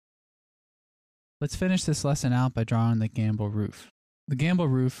Let's finish this lesson out by drawing the Gambrel roof. The Gambrel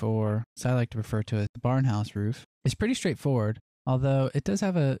roof, or as I like to refer to it as the barnhouse roof, is pretty straightforward, although it does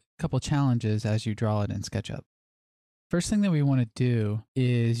have a couple challenges as you draw it in SketchUp. First thing that we want to do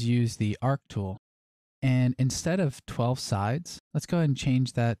is use the arc tool. And instead of 12 sides, let's go ahead and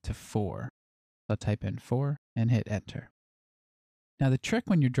change that to 4. So type in 4 and hit enter. Now the trick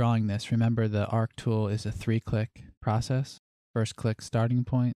when you're drawing this, remember the arc tool is a 3-click process. First click starting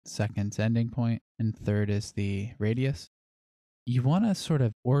point, second's ending point, and third is the radius. You want to sort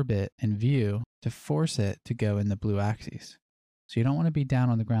of orbit and view to force it to go in the blue axis. So you don't want to be down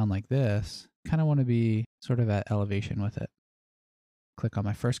on the ground like this, kind of want to be sort of at elevation with it. Click on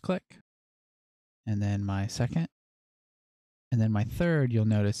my first click, and then my second, and then my third, you'll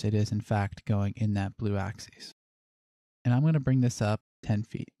notice it is in fact going in that blue axis. And I'm going to bring this up 10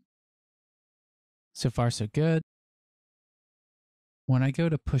 feet. So far so good. When I go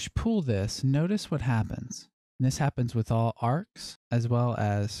to push-pull this, notice what happens. And this happens with all arcs as well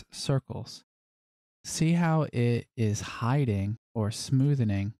as circles. See how it is hiding or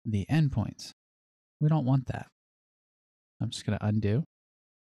smoothing the endpoints. We don't want that. I'm just going to undo.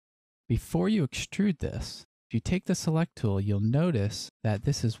 Before you extrude this, if you take the select tool, you'll notice that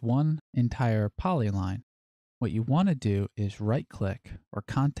this is one entire polyline. What you want to do is right-click or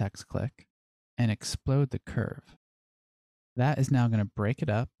context click and explode the curve. That is now going to break it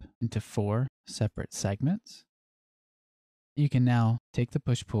up into 4 separate segments. You can now take the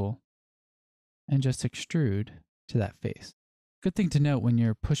push-pull and just extrude to that face. Good thing to note when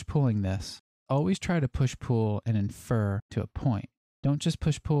you're push-pulling this, always try to push-pull and infer to a point. Don't just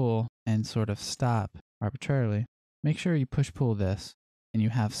push-pull and sort of stop arbitrarily. Make sure you push-pull this and you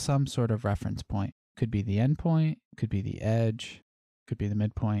have some sort of reference point. Could be the end point, could be the edge, could be the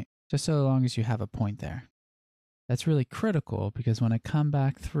midpoint, just so long as you have a point there. That's really critical because when I come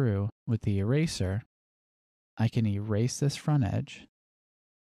back through with the eraser, I can erase this front edge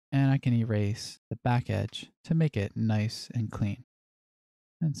and I can erase the back edge to make it nice and clean.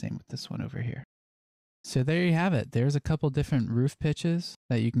 And same with this one over here. So there you have it. There's a couple different roof pitches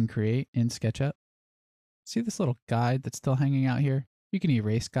that you can create in SketchUp. See this little guide that's still hanging out here? You can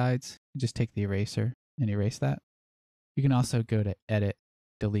erase guides. You just take the eraser and erase that. You can also go to Edit,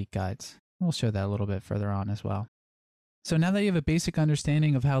 Delete Guides. We'll show that a little bit further on as well. So now that you have a basic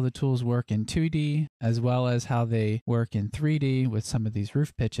understanding of how the tools work in 2D, as well as how they work in 3D with some of these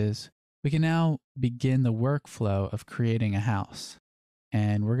roof pitches, we can now begin the workflow of creating a house.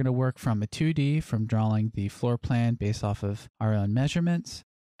 And we're going to work from a 2D, from drawing the floor plan based off of our own measurements.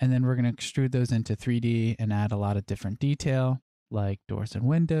 And then we're going to extrude those into 3D and add a lot of different detail, like doors and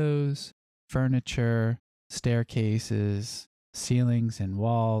windows, furniture, staircases, ceilings and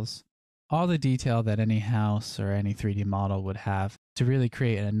walls, all the detail that any house or any 3D model would have to really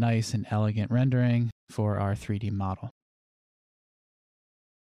create a nice and elegant rendering for our 3D model.